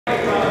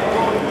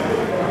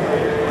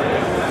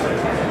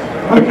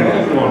Okay,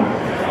 everyone.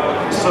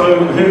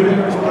 So, who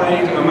has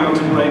played a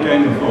Mountain Blade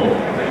game before?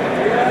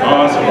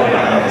 Oh, that's all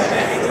right.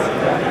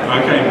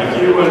 Okay, a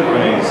few weren't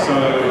raised. So,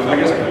 I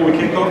guess before we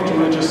kick off, do you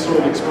want to just sort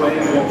of explain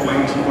what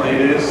Mountain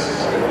Blade is?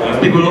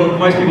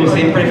 Most people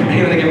seem pretty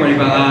familiar with the game already,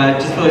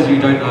 but just for those of you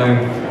who don't know,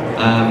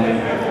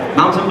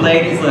 Mountain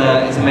Blade is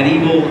a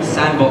medieval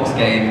sandbox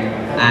game,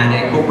 and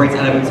it incorporates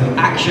elements of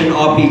action,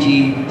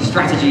 RPG,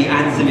 strategy,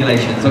 and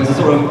simulation. So it's a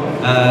sort of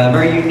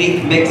very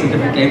unique mix of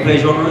different gameplay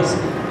genres.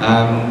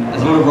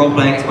 There's a lot of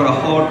role-playing. It's quite a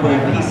hardcore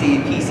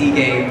PC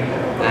game,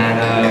 and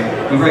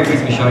we're very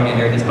pleased to be showing it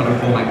here in this kind of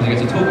format because we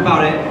get to talk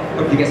about it.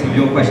 Hopefully get some of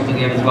your questions at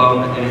the end as well.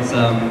 And it's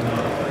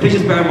please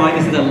just bear in mind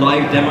this is a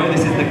live demo.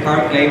 This is the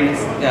current game in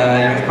its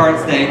current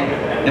state.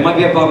 There might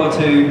be a bug or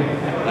two,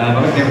 but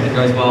hopefully everything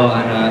goes well.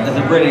 And there's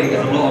a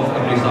lot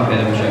of new stuff here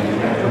that we'll show you.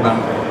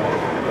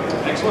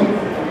 Excellent.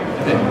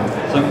 Okay,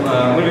 so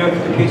I'm going to go to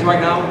the computer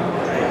right now.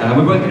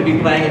 We're both going to be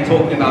playing and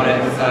talking about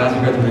it as we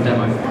go through the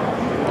demo.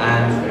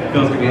 And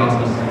Phil's going to be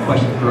asking us some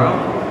questions throughout.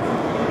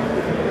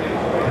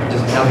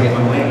 Just navigate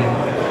my way again.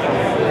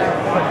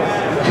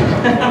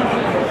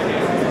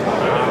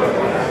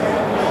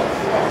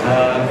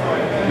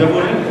 Good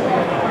morning.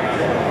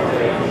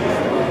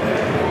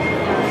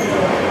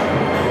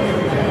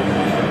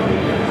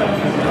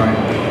 Alright.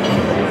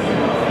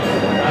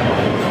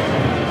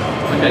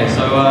 Okay,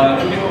 so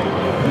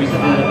we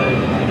set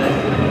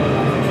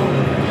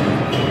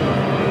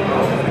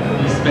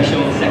the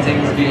special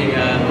settings being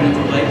put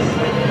into place.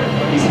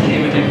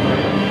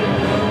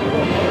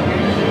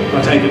 I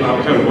take it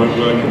that code won't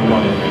work in the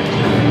live.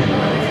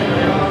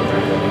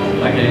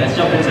 Okay, let's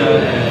jump into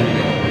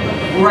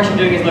what we're actually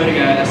doing is loading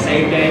a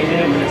save game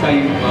here. We're going to tell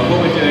you what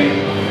we're doing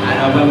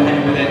and where we're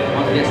heading with it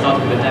once we get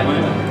started with the demo.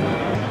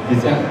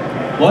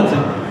 What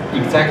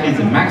exactly is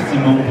the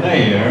maximum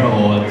player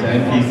or the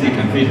NPC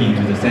can fit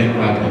into the same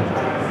battle?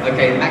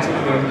 Okay,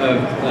 maximum of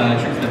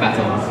troops in the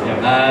battle.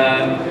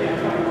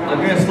 I'm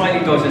going to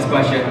slightly dodge this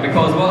question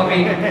because, well, I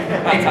mean,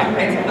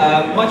 it's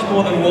much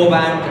more than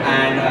Warband,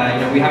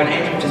 and we have an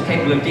engine which is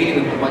capable of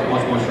dealing with much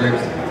more troops.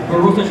 But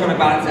we're also trying to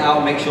balance it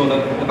out and make sure that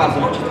the battles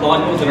are not just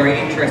live, but also very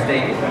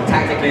interesting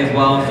tactically as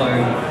well. So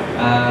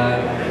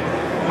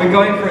we're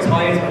going for as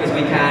high as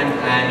we can,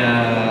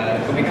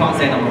 but we can't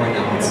say a number right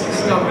now.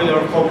 It's not really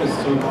our focus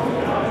to.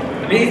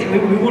 I mean,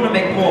 we want to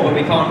make more, but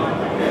we can't.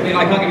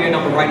 I can't give you a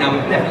number right now,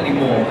 but definitely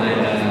more, and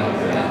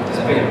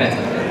just bigger and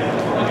better.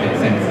 Okay,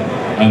 thanks.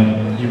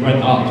 You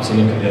went up to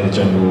look at the other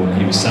general and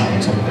he was sat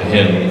on top of the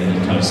hill and he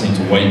kind of seemed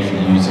to wait for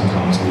you to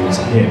come towards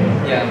him.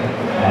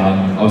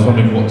 Yeah. I was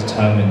wondering what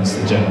determines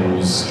the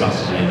general's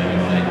strategy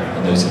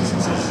in those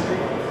instances.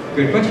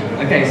 Good question.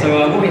 Okay,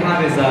 so what we have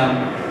is,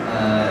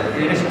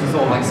 in addition to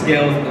sort of like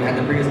skills that we had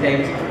in the previous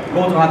games, we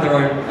also have their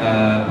own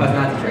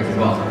personality traits as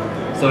well.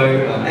 So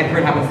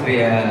Eckert happens to be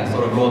a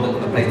sort of lord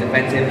that plays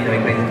defensive, he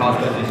plays the cards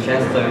close to his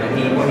chest, so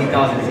what he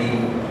does is he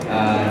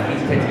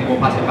tends to be more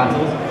passive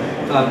battles.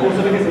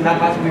 Also because in that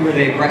battle we were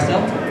the aggressor,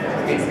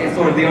 it's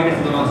sort of the onus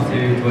of us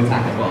to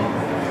attack as well.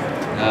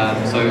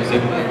 So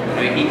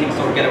he can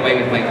sort of get away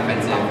with playing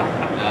defensive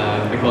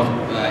because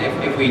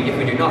if we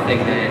do nothing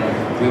then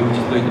we will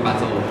just lose the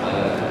battle.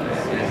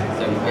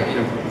 So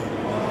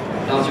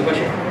that was your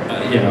question?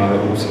 Yeah, I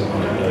also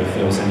wanted to know if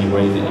there was any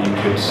way that you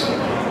could,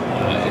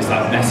 is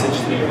that message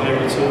to the player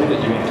at all,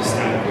 that you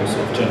understand your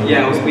sort of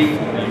general we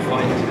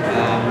find?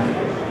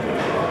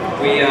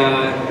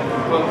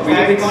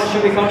 We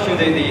can't show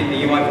the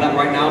UI for that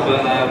right now, but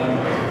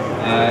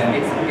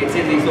it's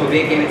in the sort of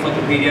in-game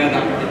encyclopedia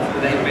that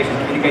the information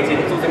is communicated.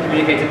 It's also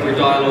communicated through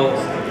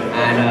dialogues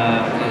and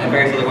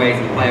various other ways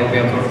that the player will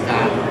be able to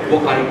understand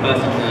what kind of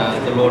person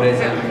the Lord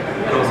is, and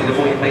obviously the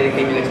more you play the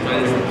game, you get to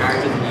know the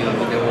characters and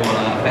they will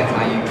affect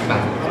how you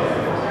battle.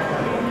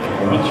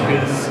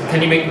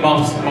 Can you make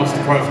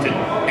master-crafted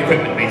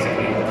equipment,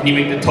 basically? Can you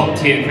make the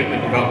top-tier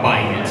equipment without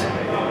buying it?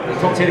 The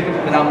top-tier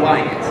equipment without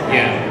buying it?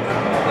 Yeah.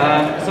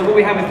 So what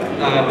we have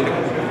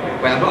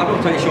wait, I'm not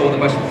totally sure what the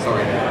question is,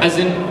 sorry. As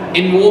in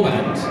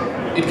Warband,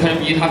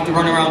 you'd have to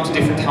run around to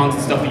different towns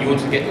and stuff and you want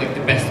to get like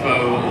the best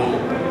bow, or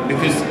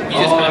because you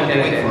just kind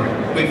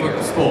of wait for it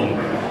to spawn.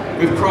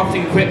 With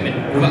crafting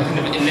equipment, will that kind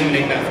of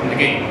eliminate that from the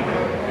game?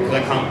 Because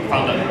I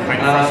found that kind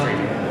of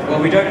frustrating.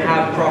 Well, we don't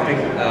have crafting,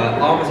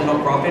 armors are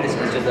not crafted, it's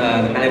just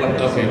the melee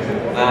weapons. Okay.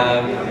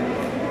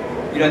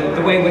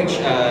 The way in which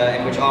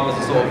armors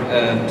are sort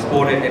of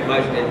spawned in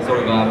sort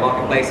of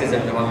marketplaces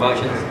and among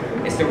merchants,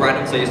 it's still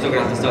random, so you're still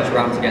going to have to search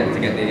around to get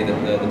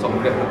the top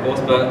equipment, of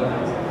course. But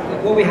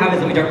what we have is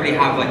that we don't really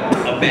have like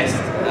a best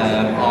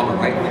armor,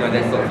 right?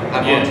 There's sort of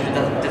advantages,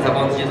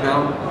 disadvantages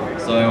now.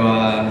 So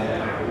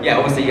yeah,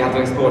 obviously you have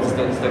to explore to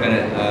still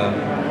get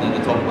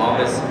the top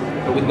armors.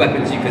 But with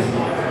weapons, you can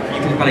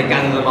kind of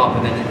gather them up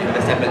and then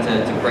assemble it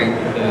to create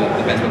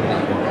the best weapon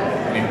that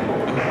you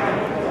want.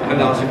 I hope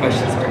that answers your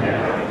question. Sorry.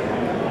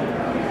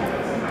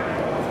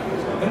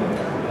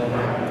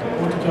 I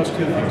wanted to ask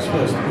two things.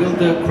 First, will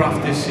the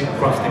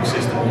crafting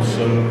system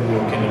also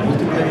work in the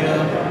multiplayer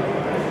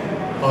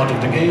part of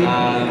the game?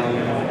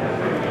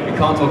 We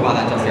can't talk about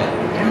that just yet.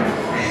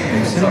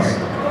 Makes sense. Sorry.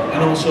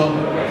 And also,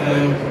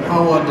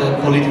 how are the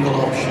political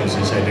options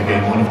inside the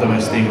game? One of the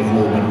best things of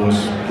Warband was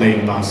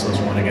playing vassals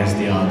one against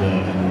the other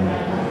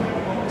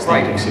and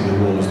starting civil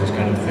wars, those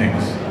kind of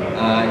things.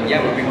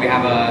 Yeah,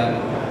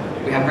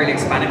 we have really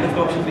expanded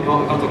political options. We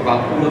can't talk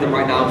about all of them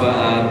right now, but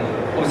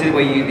obviously the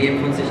way you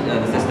influence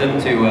the system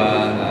to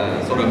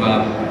sort of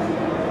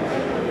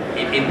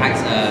it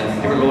impacts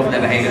different laws and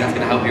their behaviour. That's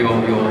going to help you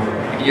on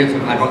your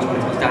sort of advanced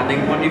political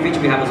standing. One new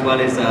feature we have as well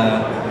is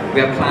we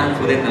have clans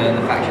within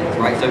the factions,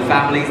 right? So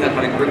families that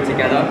kind of group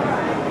together,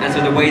 and so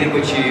the way in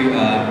which you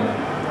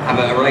have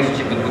a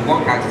relationship with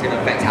one character is going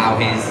to affect how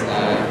his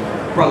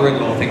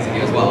brother-in-law thinks of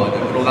you as well,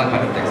 and all that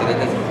kind of thing. So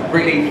there's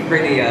really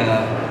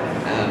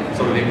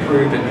sort of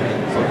improved and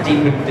sort of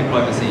deepened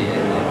diplomacy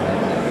in the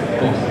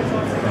course.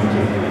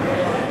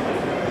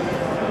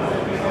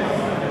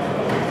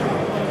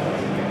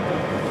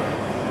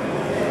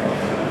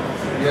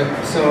 Yeah,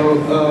 so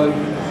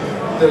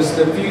does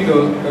the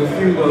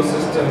feudal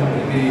system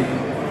in the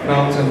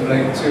Mountain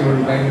Blade 2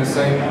 remain the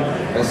same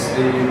as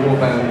the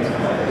Warband,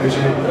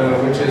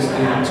 which is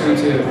the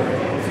two-tier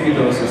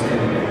feudal system,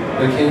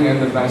 the king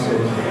and the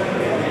vassals?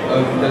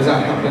 Does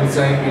that happen the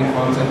same in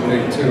Mountain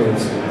Blade 2?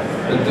 It's a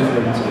bit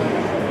different.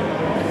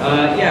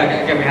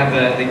 Yeah, again we have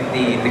the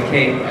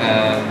king.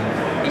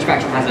 Each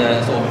faction has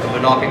a sort of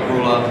monarchic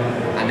ruler,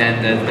 and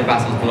then the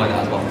vassals below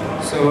that as well.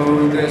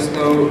 So there's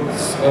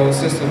no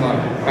system like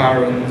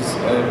barons,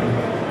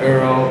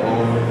 earl,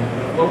 or...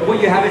 Well,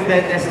 what you have is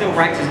they're still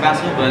ranked as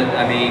vassal, but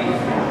I mean,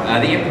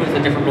 the influence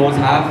that different lords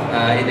have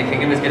in the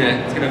kingdom is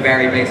gonna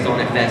vary based on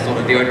if they're sort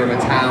of the owner of a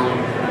town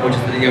or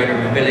just the owner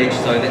of a village.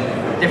 So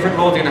that different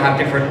lords are gonna have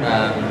different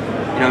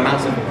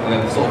amounts of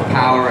sort of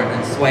power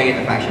and sway in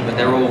the faction, but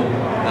they're all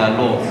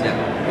lords.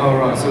 Yeah. Oh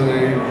right, so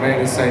they remain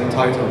the same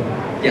title.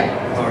 Yeah.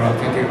 All right,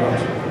 thank you very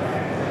much.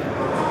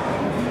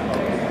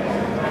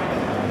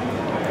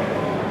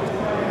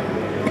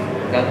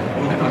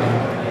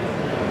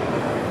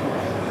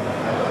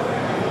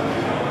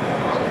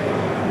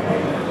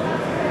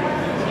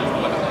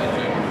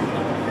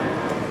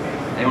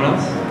 Anyone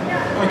else?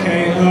 Okay,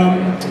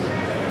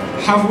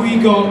 have we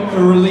got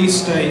a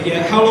release date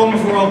yet? How long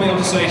before I'll be able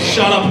to say,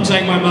 shut up and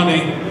take my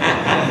money?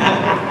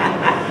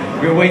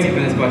 We were waiting for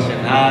this question.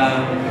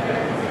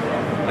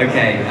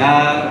 Okay,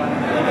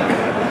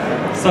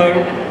 so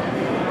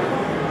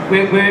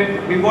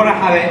we want to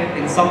have it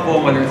in some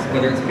form, whether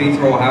it's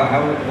beta or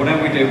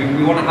whatever we do.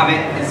 We want to have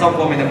it in some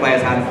form in the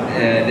players' hands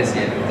this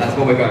year. That's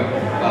what we're going.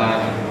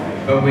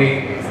 But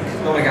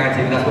it's not a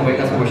guarantee. But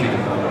that's what we're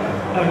shooting for.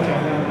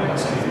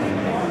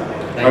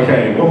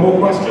 Okay, one more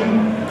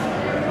question.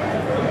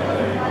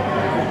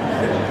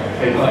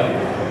 Hey, hello.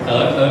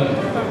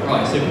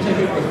 Right, so if you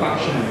take over a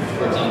faction,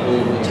 for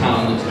example, a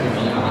town that's currently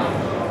on the map,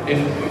 if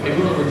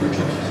we want to recruit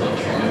troops and such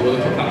from it, will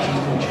the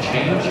faction's culture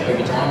change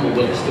over time, or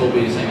will it still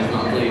be the same as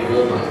Mountain Blade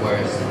Warband,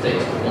 where it's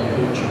stays with one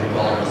culture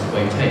regardless of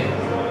where you take it?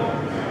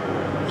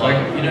 Like,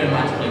 you know, in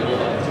Mountain Blade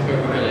Warband, if you took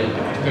over a village,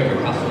 if you took over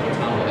a castle or a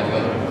town or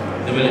whatever,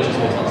 the villagers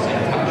always had the same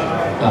faction.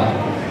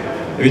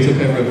 If you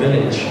took over a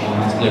village on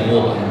Mountain Blade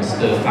Warband,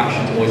 the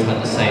factions always had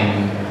the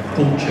same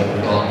culture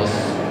regardless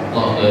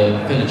of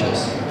the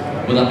villagers.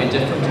 Will that be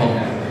different on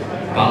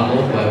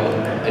Bannerlord, where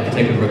if you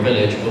take over a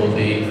village, will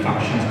the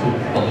factions the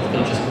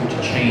villagers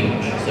culture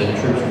change, so the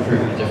troops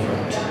recruit are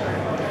different?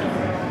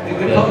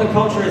 The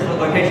culture is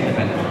location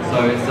dependent,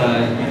 so it's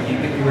you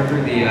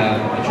recruit the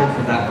troops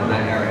from that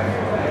area.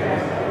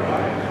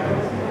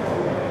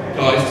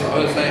 Guys, I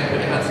was saying, put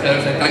your hands together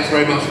and say thanks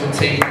very much for the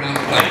team. Thank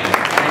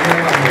you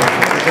very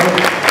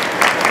much.